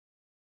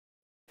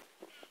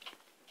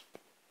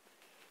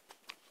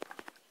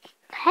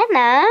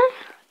Kenna?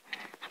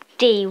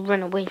 Dare you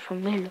run away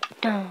from me?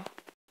 No.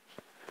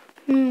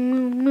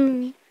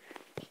 Don't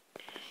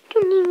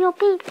leave your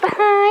beat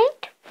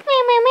behind.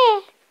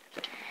 Meh.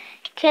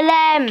 Kill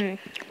him.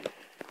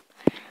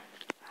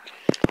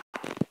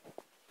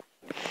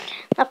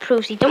 That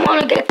proves he don't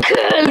want to get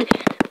killed,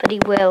 but he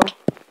will.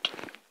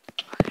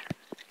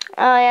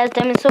 Oh, yeah, it's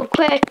done so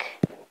quick.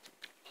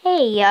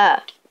 Hey,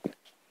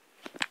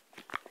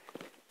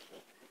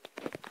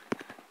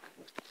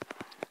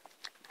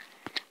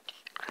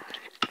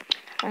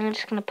 I'm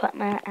just gonna put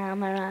my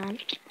armor on.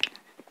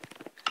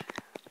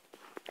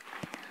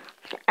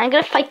 I'm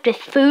gonna fight with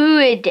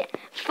food.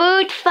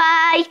 Food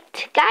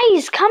fight!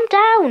 Guys, calm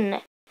down.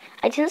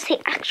 I didn't say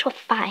actual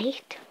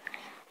fight.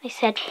 I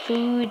said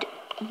food.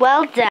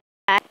 Well done.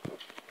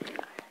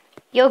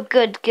 You're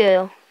good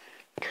girl.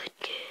 Good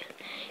girl.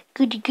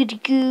 Goody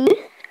good.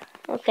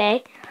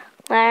 Okay.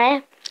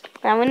 Alright.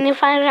 Now we need to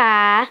find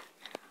Ra.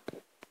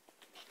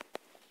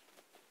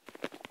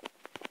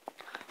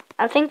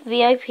 I think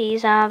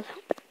VIPs have...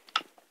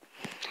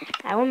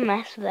 I wouldn't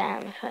mess with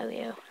them if I were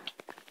you.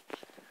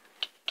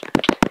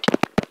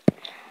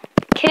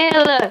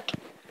 Kill her!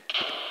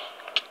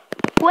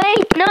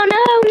 Wait!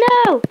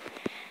 No!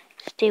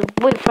 Stay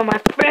away from my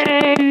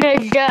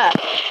friends!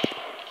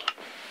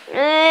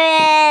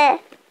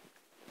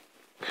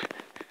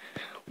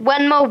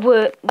 One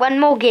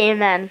more game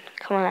then.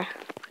 Come on.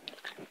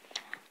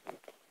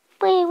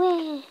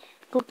 Wait.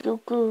 Go.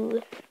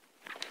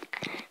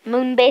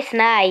 Moonbase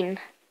 9.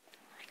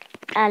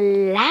 I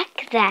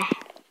like that.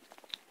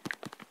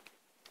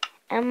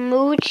 A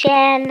mooch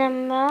and a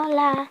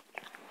mola.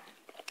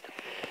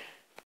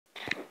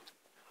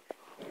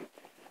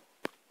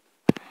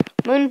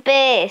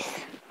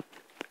 Moonbase.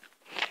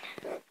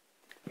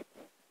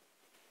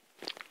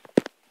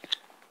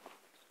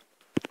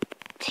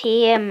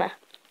 Team.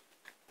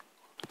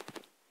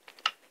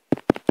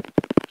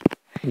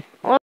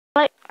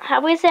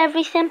 How is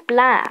everything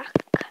black?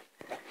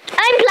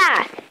 I'm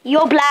black!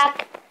 You're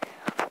black!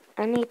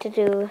 I need to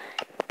do...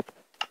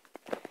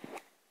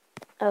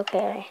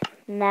 Okay,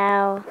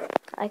 now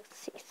I can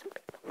see some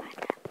people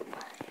back up.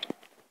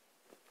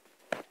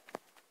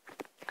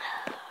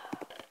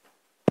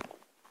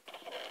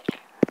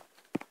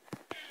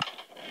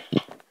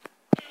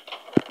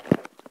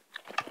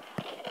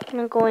 I'm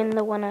gonna go in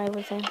the one I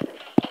was in.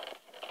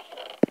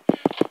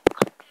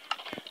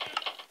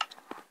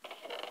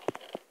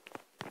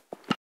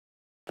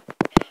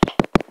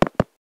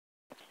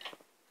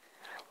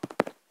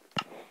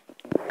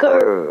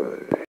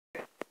 Grrr.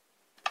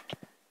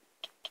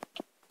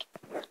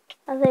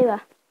 Oh, there you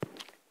are.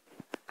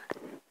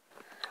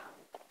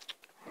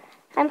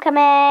 I'm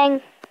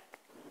coming.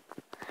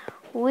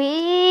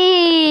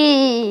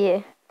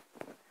 Wee.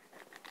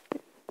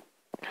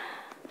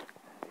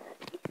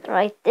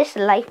 Right, this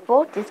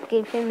lifeboat is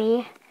giving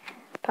me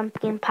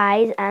pumpkin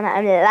pies and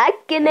I'm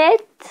liking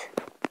it.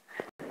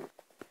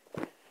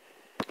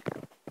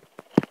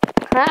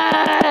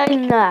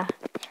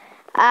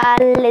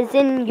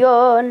 Listen,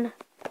 yawn.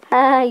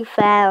 I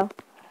fell.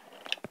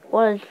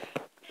 What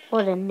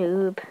a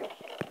noob.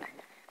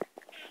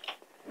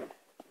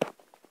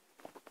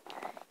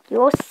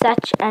 You're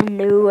such a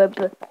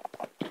noob.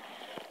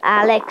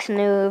 Alex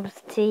noob.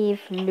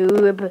 Steve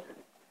noob.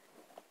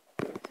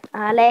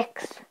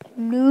 Alex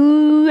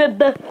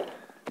noob.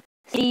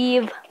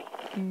 Steve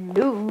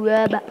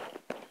noob.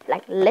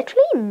 Like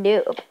literally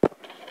noob.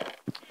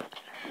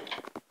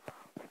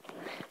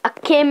 I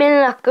came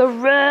in like a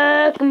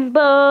wrecking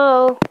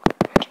ball.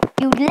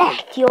 You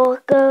let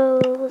your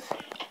goals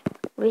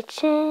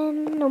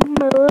reaching no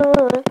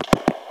more.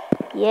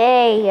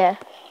 Yay.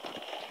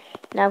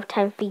 Now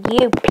time for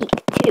you, Pink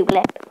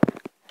Tulip.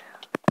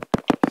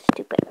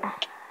 Stupid.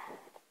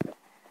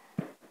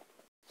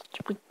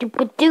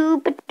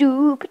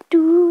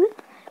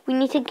 We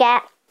need to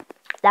get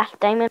that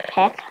diamond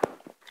pick.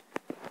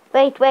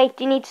 Wait,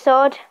 do you need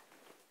sword?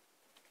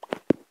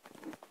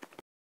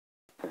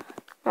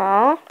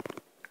 Oh,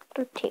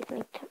 don't take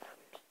any time from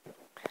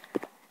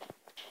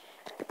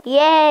me.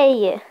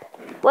 Yay!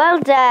 Well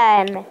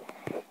done.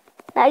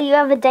 Now you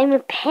have a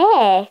diamond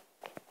pick.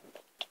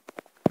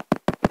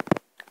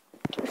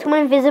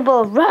 Someone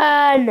invisible,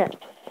 run!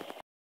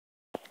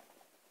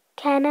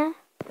 Kenna?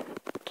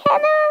 I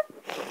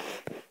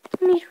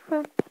need to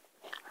run.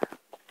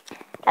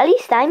 At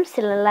least I'm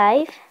still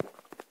alive.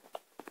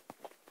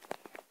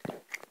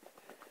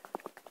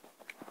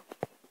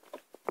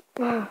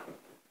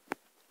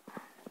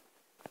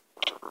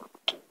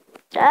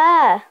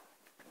 Ah!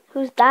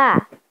 Who's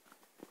that?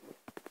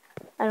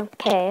 I don't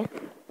care.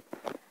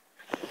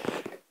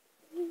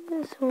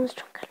 Someone's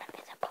drunk an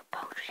invisible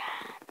potion.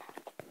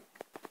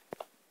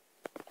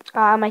 Oh,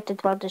 I might as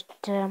well just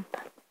jump.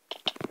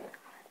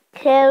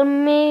 Kill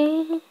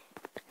me.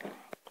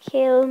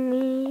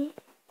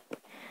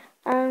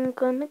 I'm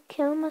gonna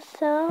kill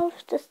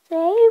myself to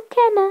save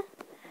Kenna.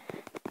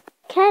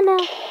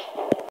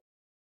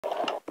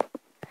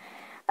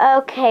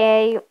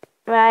 Okay,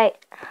 right.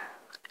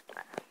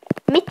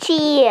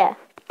 Mitchie.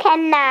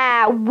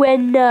 Kenna.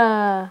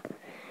 Winner.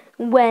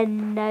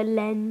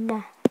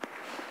 Wendelin.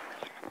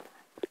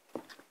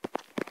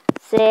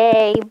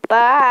 Say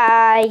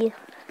bye.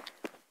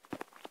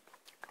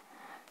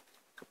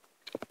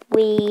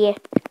 We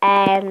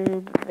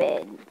end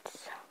it.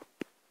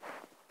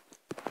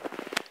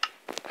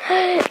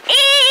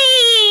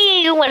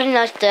 What a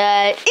nice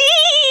day.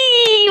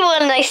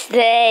 What a nice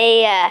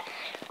day.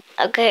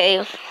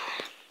 Okay.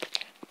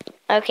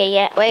 Okay,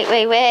 yeah.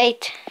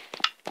 Wait.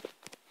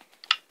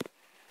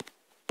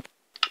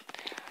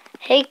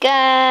 Hey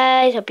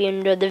guys, hope you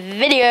enjoyed the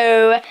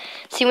video.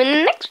 See you in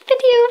the next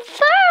video.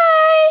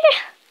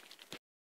 Bye.